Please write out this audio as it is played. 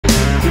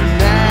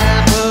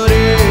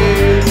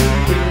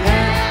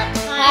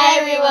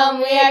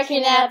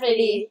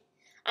Kidnapidy.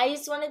 I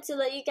just wanted to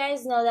let you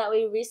guys know that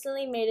we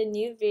recently made a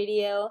new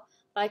video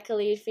by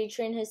Khalid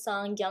featuring his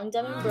song Young,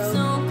 Dumb, and Broke.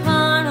 So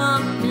caught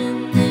up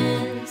in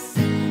this,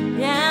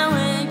 yeah,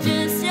 we're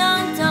just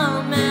young,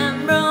 dumb,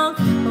 and broke,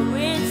 but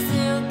we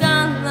still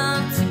got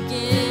love to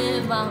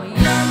give. While we're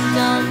young,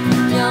 dumb,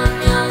 young,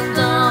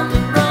 dumb,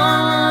 and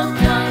broke,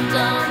 young,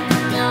 dumb,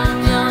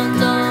 young,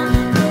 dumb,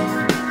 and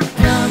broke,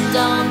 young,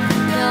 dumb,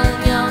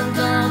 young,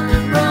 dumb,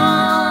 and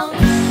broke,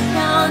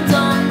 young,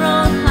 dumb,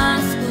 broke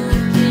high school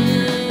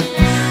kids.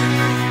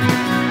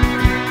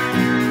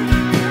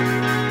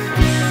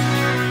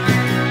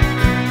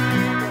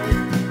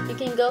 You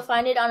can go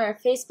find it on our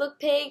Facebook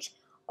page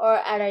or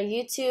at our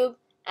YouTube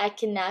at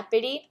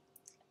Kidnapidy.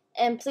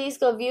 And please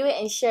go view it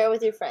and share it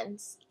with your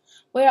friends.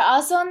 We are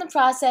also in the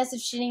process of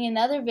shooting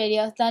another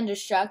video,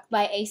 Thunderstruck,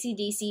 by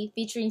AC/DC,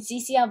 featuring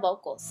CC on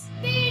vocals.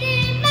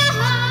 Beating my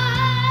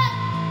heart,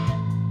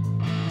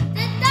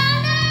 the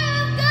thunder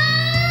of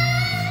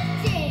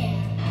guns, yeah,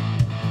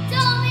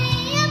 tore me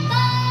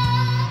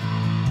apart.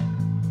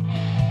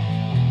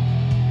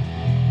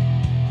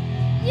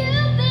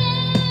 You've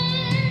been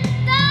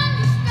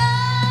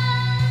thunderstruck.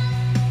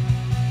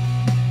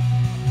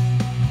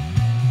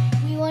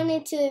 We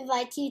wanted to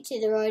invite you to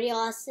the Rodeo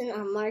Austin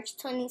on March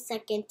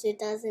 22nd,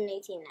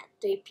 2018 at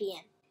 3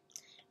 p.m.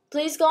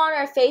 Please go on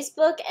our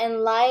Facebook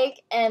and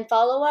like and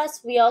follow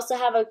us. We also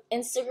have an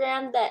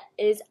Instagram that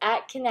is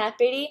at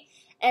Kidnapidy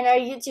and our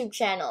YouTube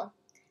channel.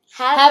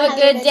 Have a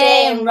good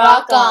day and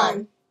rock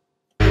on!